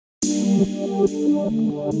What's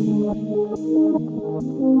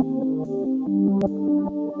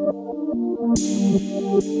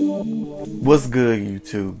good,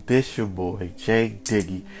 YouTube? This your boy J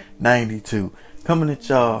Diggy 92 coming at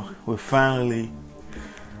y'all with finally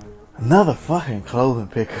another fucking clothing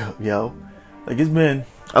pickup, yo. Like, it's been,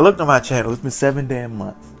 I looked on my channel, it's been 7 damn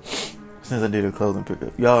months since I did a clothing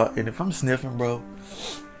pickup, y'all. And if I'm sniffing, bro,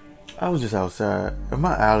 I was just outside and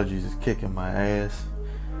my allergies is kicking my ass.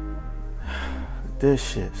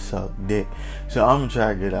 This shit suck dick. So I'm gonna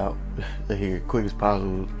try to get out of here quick as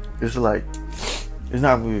possible. It's like, it's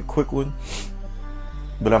not gonna be a quick one,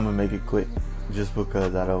 but I'm gonna make it quick just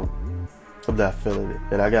because I'm not feeling it.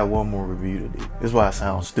 And I got one more review to do. This is why I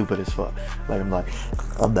sound stupid as fuck. Like, I'm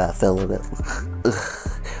not feeling it.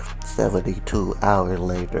 72 hours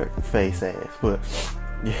later, face ass. But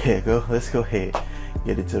yeah, let's go ahead,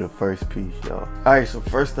 get into the first piece, y'all. Alright, so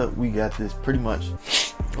first up we got this pretty much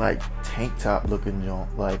like tank top looking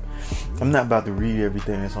joint. Like, I'm not about to read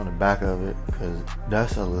everything that's on the back of it because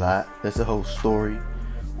that's a lot. That's a whole story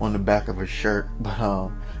on the back of a shirt. But I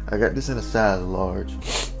got this in a size large.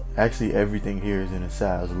 Actually, everything here is in a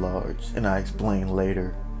size large, and I explain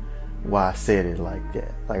later why I said it like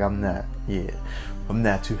that. Like, I'm not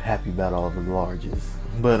too happy about all the larges.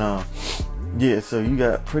 But yeah, so you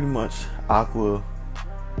got pretty much aqua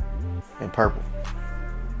and purple.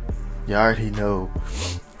 You already know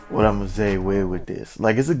what I'm gonna say with this.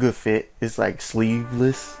 Like, it's a good fit. It's like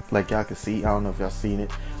sleeveless, like y'all can see. I don't know if y'all seen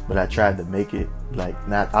it, but I tried to make it like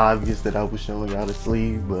not obvious that I was showing y'all the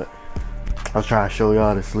sleeve, but I was trying to show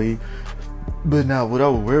y'all the sleeve. But now what I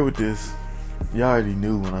would wear with this, y'all already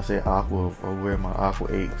knew when I say aqua, I wear my aqua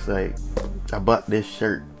 8s. Like, I bought this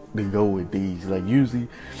shirt to go with these. Like, usually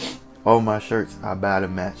all my shirts I buy to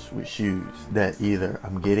match with shoes that either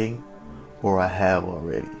I'm getting or I have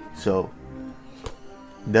already. So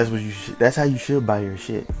that's what that's how you should buy your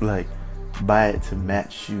shit. Like, buy it to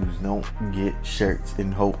match shoes. Don't get shirts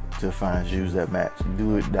and hope to find shoes that match.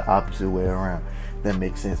 Do it the opposite way around. That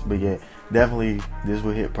makes sense. But yeah, definitely this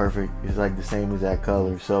will hit perfect. It's like the same exact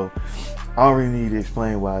color. So I don't really need to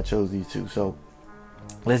explain why I chose these two. So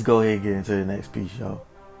let's go ahead and get into the next piece, y'all.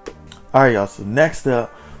 Alright, y'all, so next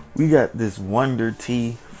up we got this Wonder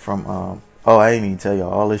tee from oh, I didn't even tell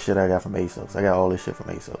y'all all this shit I got from ASOS. I got all this shit from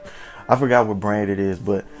ASOS. I forgot what brand it is,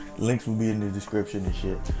 but links will be in the description and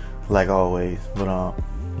shit, like always. But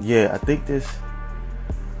yeah, I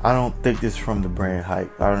don't think this from the brand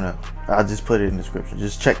Hype. I don't know. I'll just put it in the description.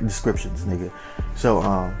 Just check the descriptions, nigga. So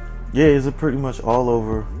yeah, it's a pretty much all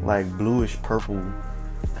over like bluish purple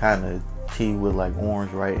kind of tee with like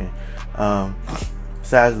orange, right? And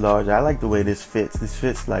size large. I like the way this fits. This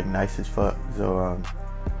fits like nice as fuck. So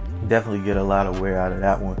definitely get a lot of wear out of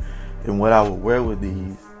that one. And what I would wear with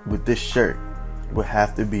this shirt would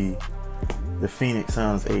have to be the Phoenix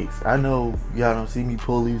Suns 8s. I know y'all don't see me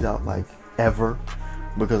pull these out like ever,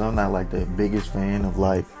 because I'm not like the biggest fan of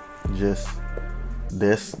like just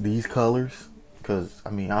these colors. Because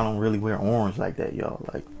I mean, I don't really wear orange like that, y'all.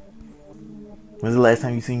 Like, when's the last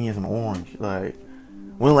time you seen me in some orange? Like,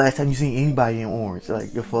 when the last time you seen anybody in orange?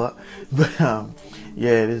 Like, the fuck? But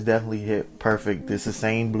yeah, this definitely hit perfect. It's the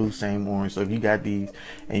same blue, same orange. So if you got these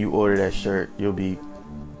and you order that shirt, you'll be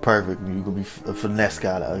perfect. You're gonna be a finesse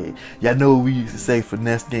guy out here. Y'all know we used to say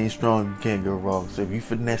finesse game strong, you can't go wrong. So if you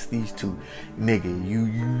finesse these two, nigga, you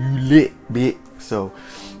lit, bitch. So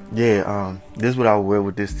yeah, this is what I would wear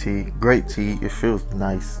with this tee. Great tee. It feels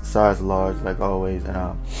nice. Size large, like always.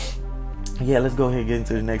 And yeah, let's go ahead and get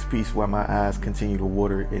into the next piece while my eyes continue to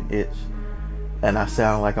water and itch and I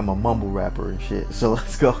sound like I'm a mumble rapper and shit. So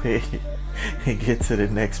let's go ahead and get to the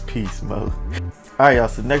next piece, mo. Alright, y'all,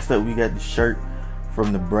 so next up we got the shirt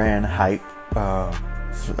from the brand Hype,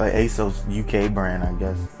 ASOS UK brand, I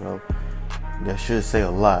guess. So that should say a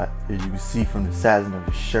lot. As you can see from the sizing of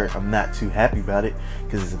the shirt, I'm not too happy about it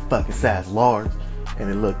because it's a fucking size large and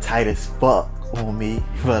it looked tight as fuck on me.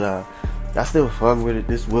 But I still fuck with it.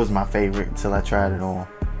 This was my favorite until I tried it on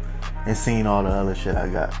and seen all the other shit I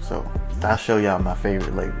got. So I'll show y'all my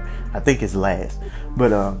favorite later. I think it's last.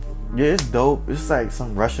 But yeah, it's dope. It's like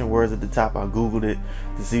some Russian words at the top. I googled it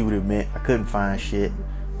to see what it meant. I couldn't find shit.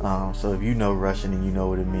 So if you know Russian and you know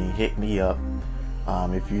what it means, hit me up.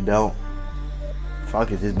 If you don't, fuck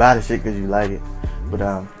it, just buy the shit because you like it. But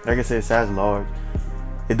like I said, size large.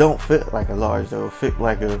 It don't fit like a large though. It fit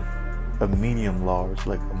like a medium large,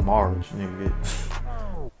 like a Marge, nigga.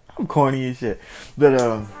 I'm corny as shit. But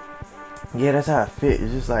yeah, that's how it fit.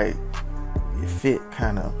 It's just like it fit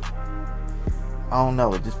kind of, I don't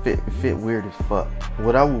know, it just fit weird as fuck.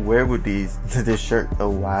 What I would wear with this shirt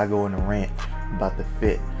though, while I go in the rant about the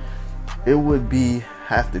fit, it would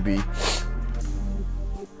have to be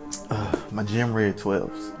my gym red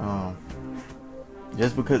 12s.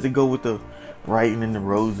 Just because they go with the writing and the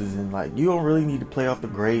roses, and like you don't really need to play off the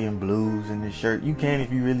gray and blues in this shirt. You can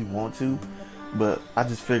if you really want to, but I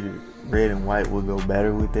just figured red and white would go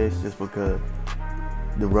better with this, just because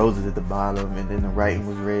the roses at the bottom and then the writing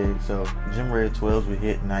was red. So gym red 12s would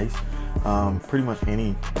hit nice. Pretty much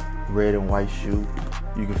any red and white shoe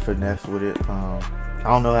you can finesse with it. I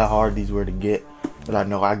don't know how hard these were to get, but I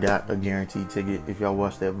know I got a guaranteed ticket if y'all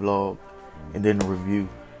watch that vlog and then the review.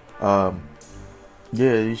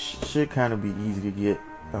 Yeah, it should kind of be easy to get.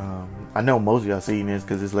 I know most of y'all seen this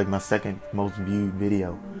because it's like my second most viewed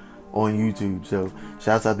video on YouTube, so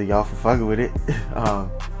shouts out to y'all for fucking with it.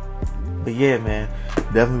 But yeah, man,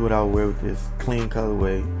 definitely what I would wear with this. Clean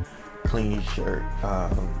colorway, clean shirt.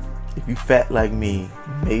 If you fat like me,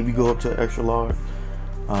 maybe go up to an extra large.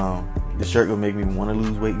 The shirt gonna make me want to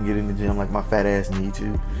lose weight and get in the gym like my fat ass need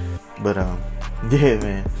to. But yeah,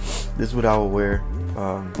 man, this is what I would wear.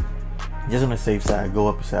 Just on the safe side, go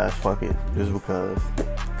up a size, fuck it, just because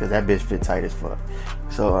that bitch fit tight as fuck.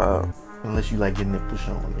 So unless you like your nipples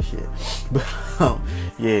showing and shit. But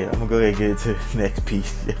yeah, I'm gonna go ahead and get into the next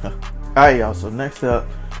piece. Yeah. Alright, y'all, so next up,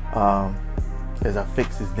 as I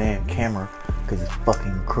fix this damn camera because it's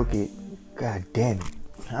fucking crooked. God damn it,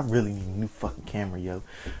 I really need a new fucking camera, yo.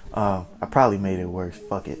 I probably made it worse,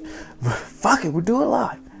 fuck it. But fuck it, we're doing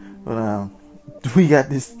live. But we got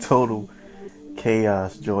this total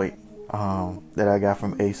chaos joint that I got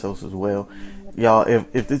from ASOS as well. Y'all,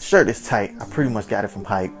 if the shirt is tight, I pretty much got it from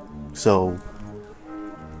Hype. So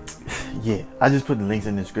yeah, I just put the links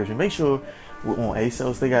in the description. Make sure on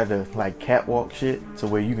ASOS they got the like catwalk shit, so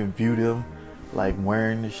where you can view them like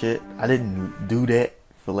wearing the shit. I didn't do that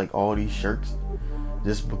for like all these shirts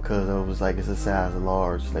just because I was like, it's a size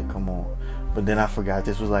large, like come on. But then I forgot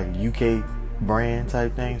this was like a UK brand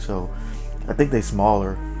type thing, so I think they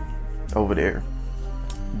smaller over there.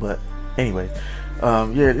 But anyway,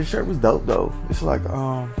 yeah, this shirt was dope though. It's like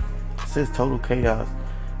it says total chaos,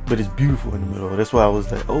 but it's beautiful in the middle. That's why I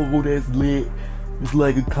was like, oh, that's lit. It's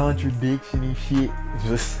like a contradiction and shit.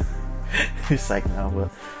 Just it's like, nah,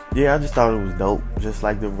 but yeah, I just thought it was dope. Just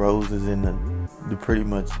like the roses in the pretty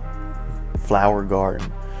much flower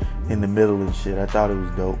garden in the middle and shit. I thought it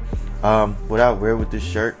was dope. What I wear with this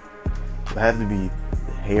shirt would have to be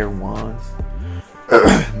hair ones,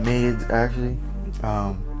 mids actually.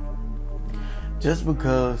 Just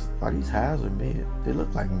because these highs are mid. They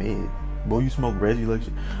look like mid. Boy, you smoke Reggie like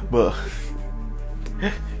shit. But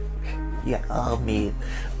yeah, all mid.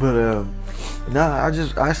 But nah,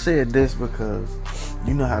 I said this because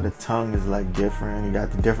you know how the tongue is like different. You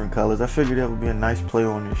got the different colors. I figured that would be a nice play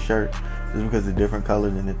on this shirt, just because the different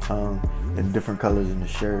colors in the tongue and different colors in the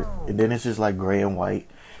shirt. And then it's just like gray and white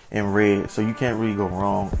and red, so you can't really go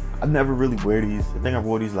wrong. I never really wear these. I think I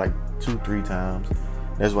wore these like 2-3 times.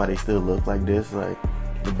 That's why they still look like this. Like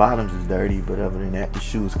the bottoms is dirty, but other than that, the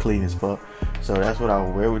shoe is clean as fuck. So that's what I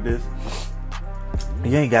would wear with this.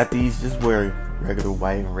 You ain't got these, just wear regular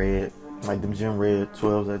white and red, like them gym red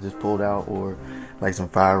 12s I just pulled out, or like some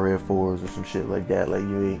fire red 4s or some shit like that. Like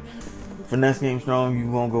you ain't finesse game strong,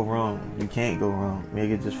 you won't go wrong. You can't go wrong.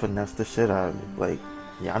 Nigga, just finesse the shit out of it. Like,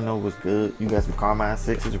 y'all know what's good. You got some Carmine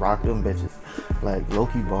 6s, rock them bitches. Like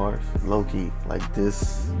low-key bars, low-key, like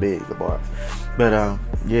this big the bars. But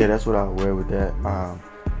yeah, that's what I would wear with that.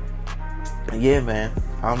 Yeah, man,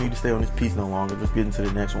 I don't need to stay on this piece no longer. Let's get into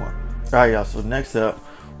the next one. Alright, y'all, so next up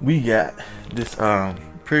we got this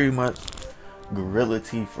pretty much gorilla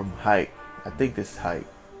tee from Hype. I think this is Hype.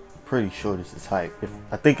 Pretty sure this is Hype.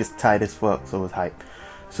 I think it's tight as fuck, so it's Hype.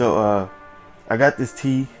 So I got this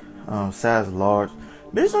tee, size large.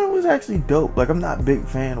 This one was actually dope. Like, I'm not a big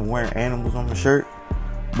fan of wearing animals on my shirt,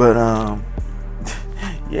 but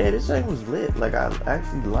yeah, this thing was lit. Like, I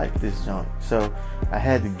actually like this joint, so I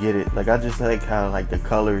had to get it. Like, I just like how like the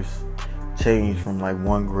colors change from like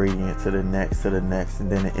one gradient to the next,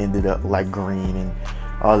 and then it ended up like green and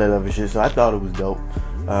all that other shit. So I thought it was dope.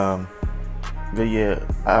 But yeah,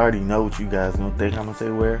 I already know what you guys gonna think I'm gonna say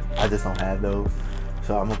wear. I just don't have those,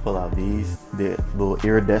 so I'm gonna pull out these, the little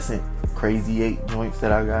iridescent crazy 8 joints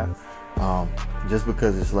that I got, just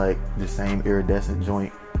because it's like the same iridescent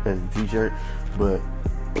joint as the t-shirt. But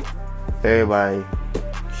everybody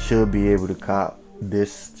should be able to cop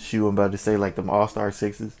this shoe I'm about to say, like them All-Star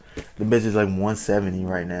 6s. The bitch is like 170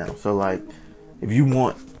 right now. So like, if you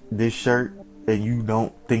want this shirt and you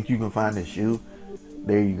don't think you can find this shoe,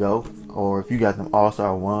 there you go. Or if you got them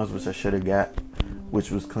All-Star 1s, which I should have got,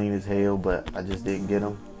 which was clean as hell, but I just didn't get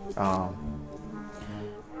them,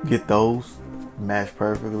 get those, match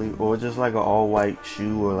perfectly. Or just like an all-white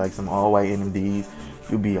shoe, or like some all-white NMDs,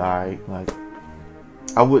 you'll be alright. Like,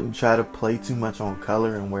 I wouldn't try to play too much on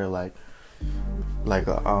color and wear like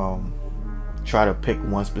a try to pick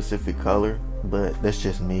one specific color, but that's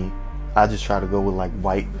just me. I just try to go with like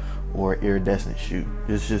white or iridescent shoe.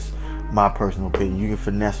 It's just my personal opinion. You can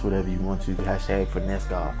finesse whatever you want to. Hashtag finesse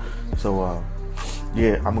God. So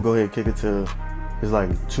yeah, I'm gonna go ahead and kick it to, there's like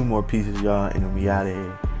 2 more pieces, y'all, and then we out of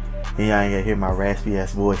here. And y'all ain't gonna hear my raspy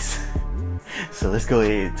ass voice. So let's go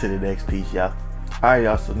ahead to the next piece, y'all. Alright,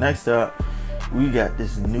 y'all, so next up we got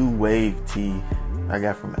this new wave tee I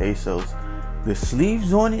got from ASOS. The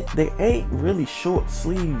sleeves on it, they ain't really short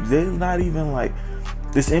sleeves. They're not even like,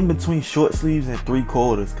 it's in between short sleeves and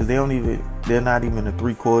 3/4, because they're not even a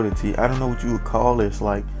 3/4 tee. I don't know what you would call this.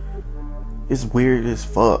 Like, it's weird as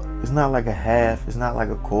fuck. It's not like a half, it's not like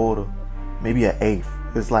a quarter, maybe an eighth.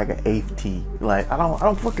 It's like an eighth tee. Like, I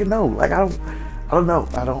don't fucking know. Like, I don't know.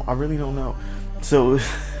 I really don't know. So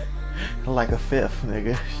like a fifth,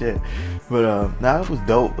 nigga. Shit. But nah, it was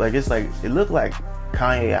dope. Like, it's like, it looked like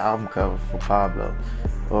Kanye album cover for Pablo,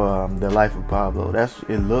 or The Life of Pablo.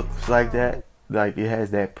 It looks like that. Like, it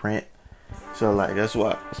has that print. So like, it's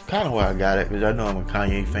kind of why I got it, because I know I'm a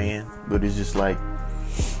Kanye fan, but it's just like,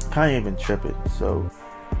 Kanye been tripping. So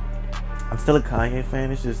I'm still a Kanye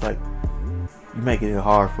fan. It's just like, you making it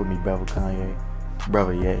hard for me, brother Kanye,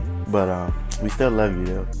 brother. Yeah, but we still love you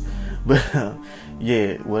though. But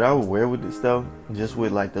yeah, what I would wear with this though, just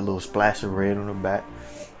with like the little splash of red on the back.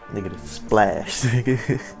 Nigga, the splash.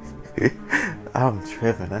 I'm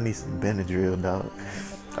tripping. I need some Benadryl, dog.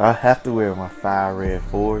 I have to wear my 5 red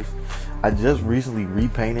 4s. I just recently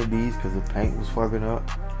repainted these because the paint was fucking up,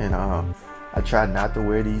 and I tried not to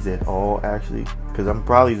wear these at all, actually, because I'm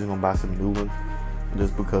probably just gonna buy some new ones,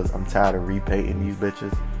 just because I'm tired of repainting these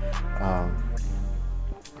bitches.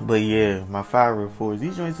 But yeah, my 5 red 4s.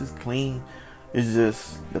 These joints is clean. It's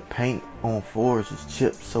just the paint on 4s just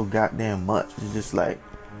chipped so goddamn much. It's just like,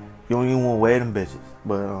 you don't even want to wear them bitches.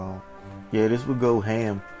 But yeah, this would go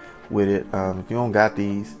ham with it. If you don't got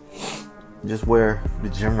these, just wear the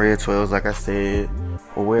gym red 12s like I said,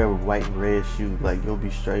 or wear a white and red shoe. Like, you'll be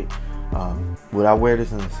straight. Would I wear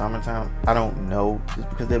this in the summertime? I don't know, just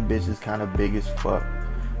because that bitch is kind of big as fuck,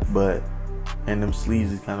 and them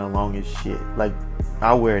sleeves is kind of long as shit. Like,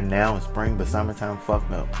 I'll wear it now in spring, but summertime, fuck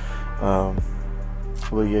no.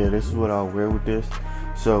 But yeah, this is what I'll wear with this.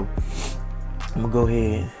 So I'm gonna go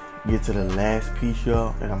ahead and get to the last piece,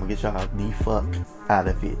 y'all, and I'm gonna get y'all the fuck out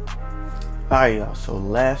of it. Alright, y'all, so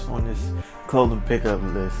last on this clothing pickup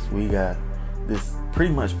list, we got this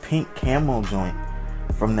pretty much pink camo joint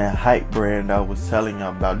from that hype brand I was telling y'all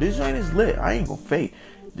about. This joint is lit. I ain't gonna fake.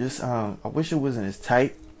 Just I wish it wasn't as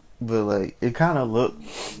tight, but like, it kind of looked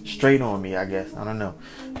straight on me, I guess. I don't know,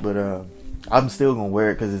 but I'm still gonna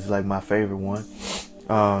wear it because it's like my favorite one.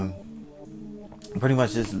 Pretty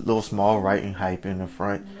much just a little small writing hype in the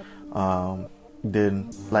front.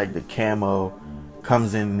 Then like the camo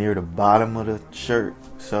comes in near the bottom of the shirt,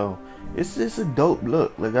 so it's a dope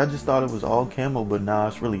look. Like, I just thought it was all camo, but nah,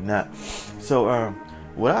 it's really not. So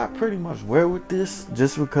what I pretty much wear with this,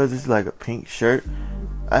 just because it's like a pink shirt,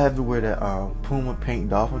 I have to wear that Puma Pink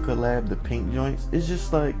Dolphin collab, the pink joints. It's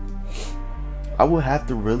just like, I would have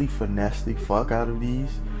to really finesse the fuck out of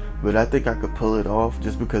these, but I think I could pull it off,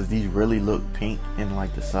 just because these really look pink in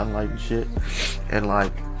like the sunlight and shit. And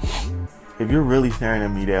like, if you're really staring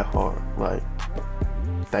at me that hard, like,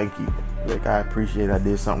 thank you. Like, I appreciate I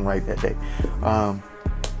did something right that day.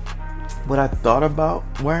 What I thought about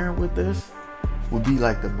wearing with this would be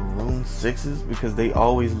like the maroon 6s, because they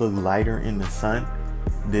always look lighter in the sun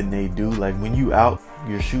than they do. Like, when you out,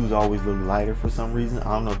 your shoes always look lighter for some reason.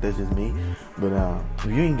 I don't know if that's just me, but if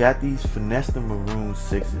you ain't got these, finesse the maroon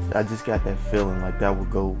 6s. I just got that feeling like that would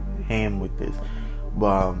go ham with this.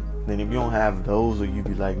 But then if you don't have those, or you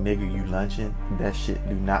be like, nigga, you lunching, that shit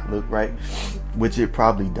do not look right, which it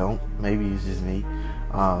probably don't. Maybe it's just me.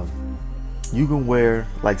 You can wear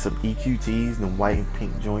like some EQTs and white and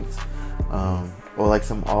pink joints, or like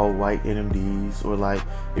some all white NMDs, or like,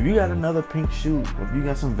 if you got another pink shoe, if you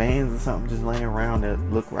got some Vans or something just laying around that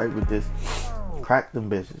look right with this, crack them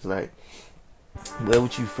bitches. Like, wear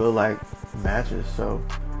what you feel like matches. So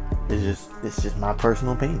it's just my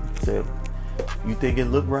personal opinion. So you think it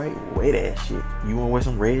look right, wear that shit. You wanna wear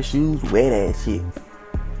some red shoes, wear that shit.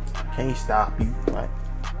 I can't stop you. Like,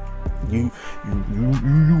 you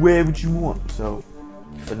wear what you want. So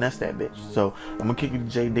finesse that bitch. So I'm gonna kick it to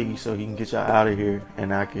J Diggy so he can get y'all out of here,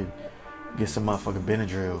 and I can get some motherfucking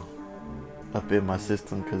Benadryl up in my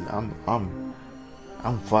system, cause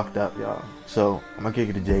I'm fucked up, y'all. So I'm gonna kick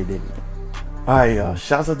it to J Diggy. Alright, y'all,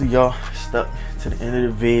 shouts out to y'all stuck to the end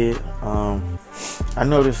of the vid. I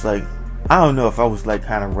noticed, like, I don't know if I was like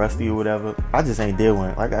kind of rusty or whatever. I just ain't did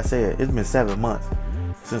one. Like I said, it's been 7 months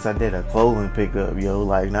since I did a clothing pickup, yo.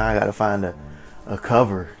 Like now I gotta find a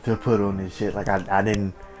cover to put on this shit. Like I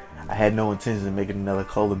had no intention of making another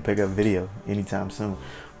clothing pickup video anytime soon.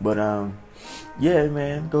 But yeah,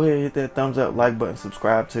 man, go ahead and hit that thumbs up, like button,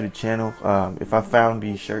 subscribe to the channel. If I found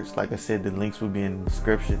these shirts, like I said, the links will be in the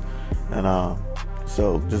description. And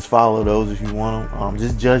so just follow those if you want them.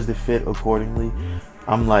 Just judge the fit accordingly.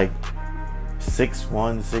 I'm like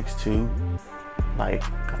 6'1", 6'2". Like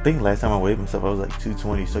I think last time I weighed myself I was like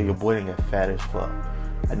 220. So your boy didn't get fat as fuck.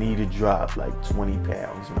 I need to drop like 20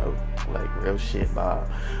 pounds, you know, like real shit, Bob.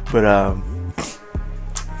 But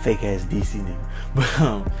fake ass DC nigga.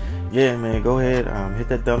 But yeah, man, go ahead, hit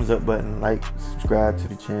that thumbs up button, like, subscribe to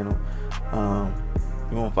the channel.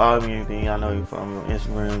 You want to follow me or anything, I know you follow me on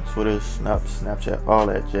Instagram, Twitter, Snapchat, all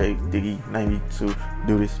that. JDiggy92.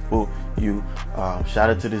 Do this for you. Shout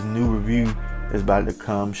out to this new review that's about to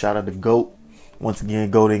come. Shout out to GOAT. Once again,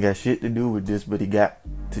 GOAT ain't got shit to do with this, but he got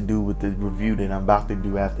to do with the review that I'm about to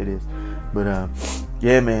do after this. But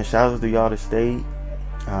yeah, man, shout out to y'all that stayed.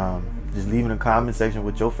 Just leave in the comment section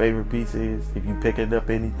what your favorite piece is. If you picking up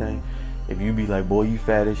anything, if you be like, boy, you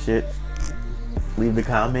fat as shit, leave the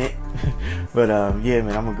comment. But yeah,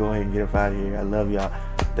 man, I'm gonna go ahead and get up out of here. I love y'all.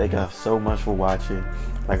 Thank y'all so much for watching.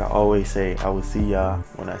 Like I always say, I will see y'all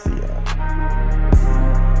when I see y'all.